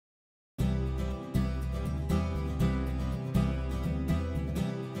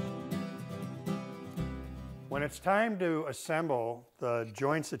When it's time to assemble the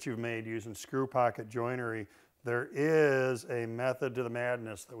joints that you've made using screw pocket joinery, there is a method to the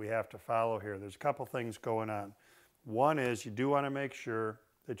madness that we have to follow here. There's a couple things going on. One is you do want to make sure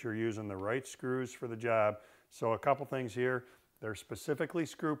that you're using the right screws for the job. So a couple things here. They're specifically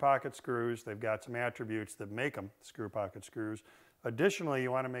screw pocket screws. They've got some attributes that make them screw pocket screws. Additionally,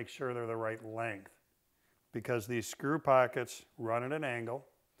 you want to make sure they're the right length because these screw pockets run at an angle,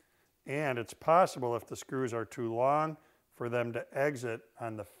 and it's possible if the screws are too long for them to exit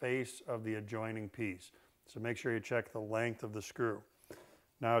on the face of the adjoining piece. So make sure you check the length of the screw.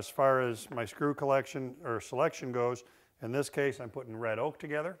 Now, as far as my screw collection or selection goes, in this case I'm putting red oak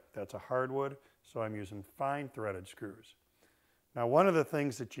together. That's a hardwood, so I'm using fine threaded screws. Now, one of the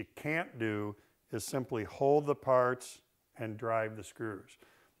things that you can't do is simply hold the parts and drive the screws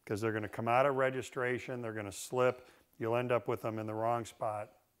because they're going to come out of registration, they're going to slip, you'll end up with them in the wrong spot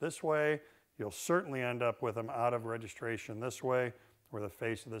this way, you'll certainly end up with them out of registration this way where the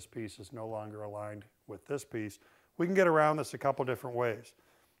face of this piece is no longer aligned with this piece. We can get around this a couple different ways.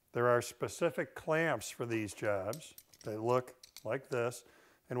 There are specific clamps for these jobs. They look like this,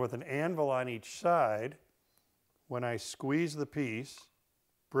 and with an anvil on each side, when I squeeze the piece,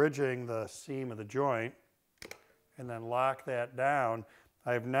 bridging the seam of the joint, and then lock that down,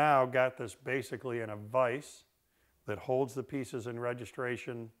 I've now got this basically in a vise that holds the pieces in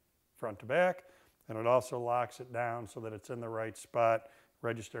registration front to back, and it also locks it down so that it's in the right spot,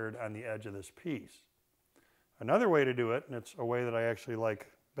 registered on the edge of this piece. Another way to do it, and it's a way that I actually like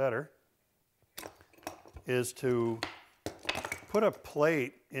better, is to put a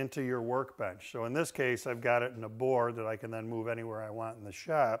plate into your workbench. So in this case, I've got it in a board that I can then move anywhere I want in the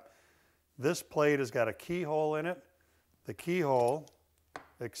shop. This plate has got a keyhole in it. The keyhole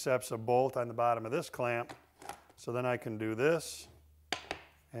accepts a bolt on the bottom of this clamp, so then I can do this,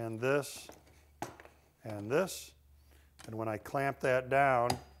 and this, and this. And when I clamp that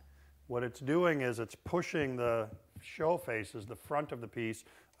down, what it's doing is it's pushing the show faces, the front of the piece,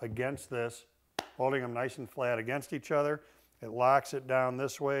 against this, holding them nice and flat against each other. It locks it down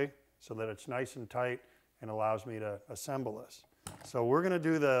this way so that it's nice and tight and allows me to assemble this. So we're going to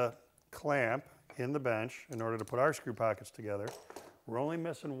do the clamp in the bench in order to put our screw pockets together. We're only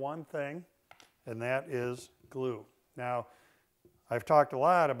missing one thing, and that is glue. Now, I've talked a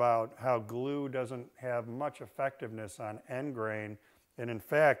lot about how glue doesn't have much effectiveness on end grain, and in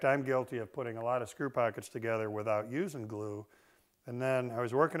fact, I'm guilty of putting a lot of screw pockets together without using glue. And then I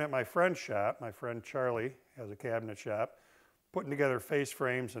was working at my friend's shop. My friend Charlie has a cabinet shop, putting together face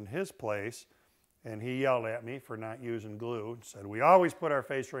frames in his place, and he yelled at me for not using glue and said, "We always put our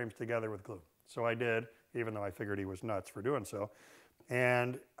face frames together with glue." So I did, even though I figured he was nuts for doing so.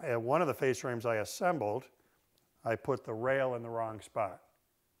 And at one of the face frames I assembled, I put the rail in the wrong spot.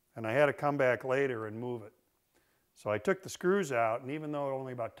 And I had to come back later and move it. So I took the screws out, and even though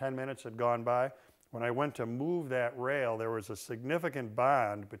only about 10 minutes had gone by, when I went to move that rail, there was a significant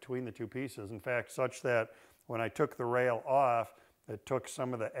bond between the two pieces. In fact, such that when I took the rail off, it took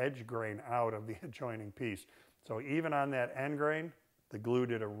some of the edge grain out of the adjoining piece. So even on that end grain, the glue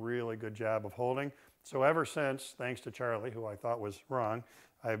did a really good job of holding. So ever since, thanks to Charlie, who I thought was wrong,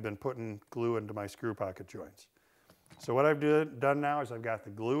 I've been putting glue into my screw pocket joints. So what I've done now is I've got the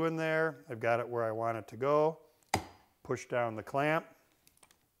glue in there. I've got it where I want it to go. Push down the clamp.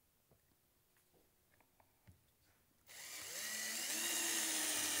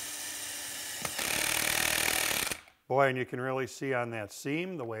 Boy, and you can really see on that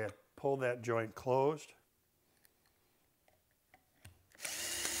seam the way it pulled that joint closed.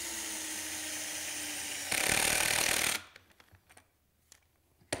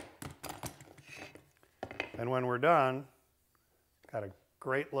 And when we're done, got a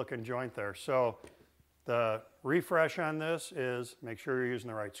great looking joint there. So the refresh on this is make sure you're using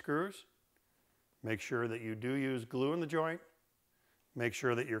the right screws. Make sure that you do use glue in the joint. Make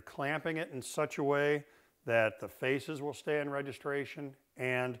sure that you're clamping it in such a way that the faces will stay in registration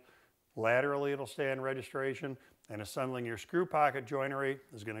and laterally it'll stay in registration. And assembling your screw pocket joinery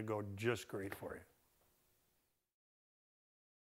is going to go just great for you.